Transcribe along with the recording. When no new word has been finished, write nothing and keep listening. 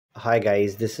Hi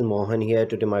guys, this is Mohan here.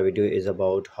 Today my video is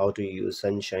about how to use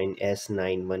Sunshine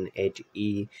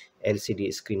S-918E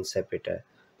LCD screen separator.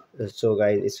 So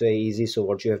guys, it's very easy. So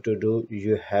what you have to do,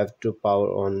 you have to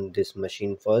power on this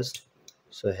machine first.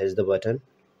 So here's the button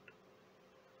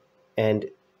and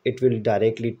it will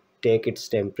directly take its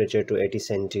temperature to 80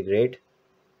 centigrade,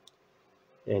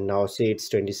 and now see it's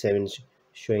 27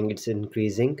 showing it's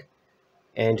increasing.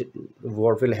 And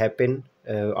what will happen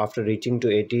after reaching to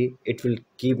 80, it will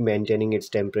keep maintaining its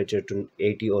temperature to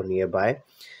 80 or nearby.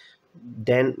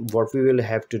 Then what we will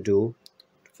have to do,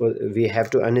 we have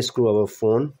to unscrew our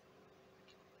phone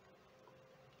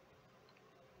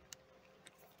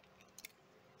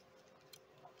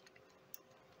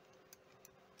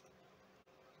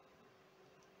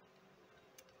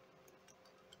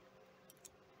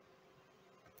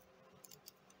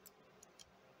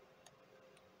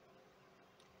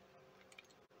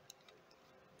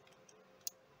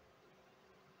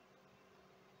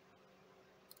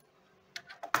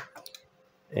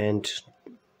and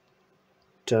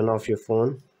turn off your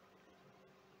phone,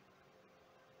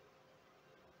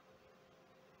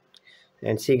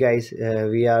 and see guys,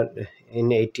 we are in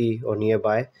 80 or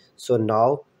nearby. So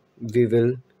now we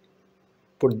will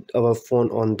put our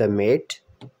phone on the mat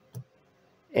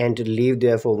and leave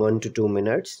there for 1 to 2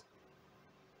 minutes.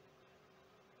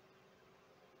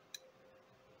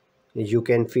 You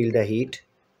can feel the heat.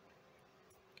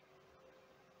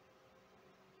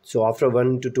 So after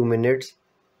 1 to 2 minutes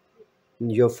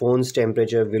your phone's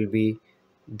temperature will be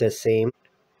the same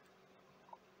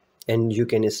and you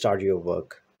can start your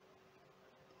work.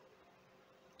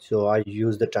 So I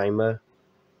use the timer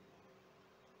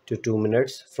to 2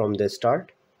 minutes from the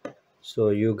start. So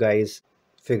you guys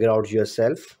figure out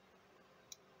yourself,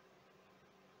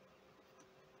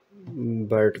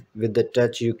 but with the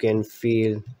touch you can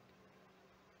feel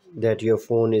that your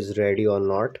phone is ready or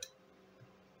not.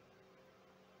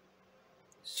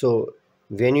 So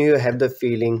when you have the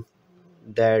feeling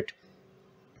that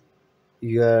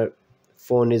your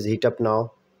phone is heat up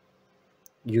now,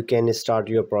 you can start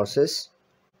your process.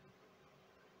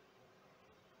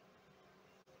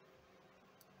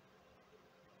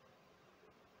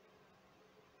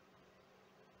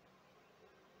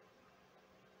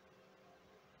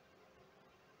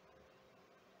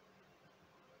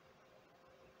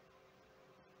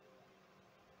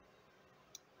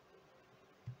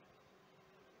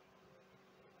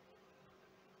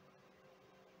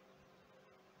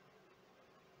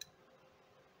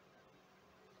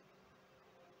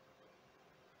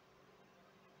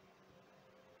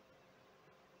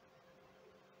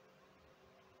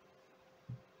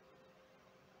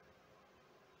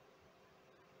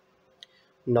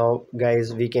 Now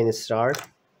guys, we can start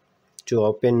to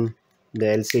open the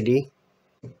LCD.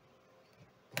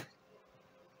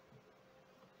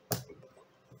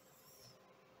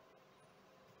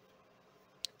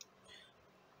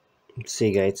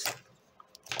 See guys,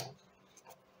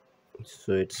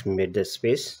 so it's made the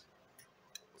space.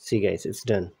 See guys, it's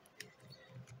done.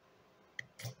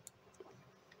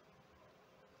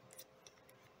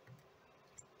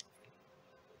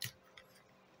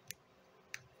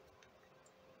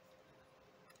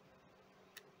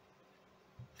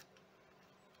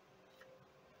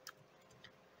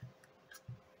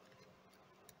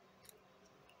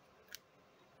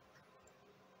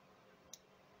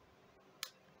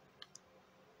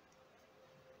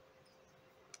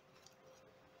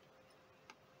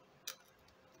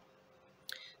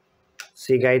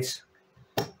 See guys,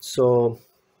 so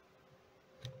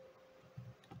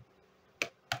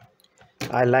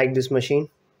I like this machine.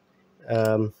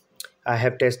 um, I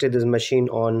have tested this machine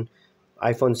on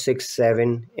iPhone 6,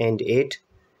 7 and 8.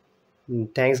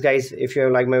 Thanks guys. If you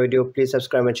have liked my video, please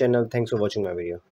subscribe my channel. Thanks for watching my video.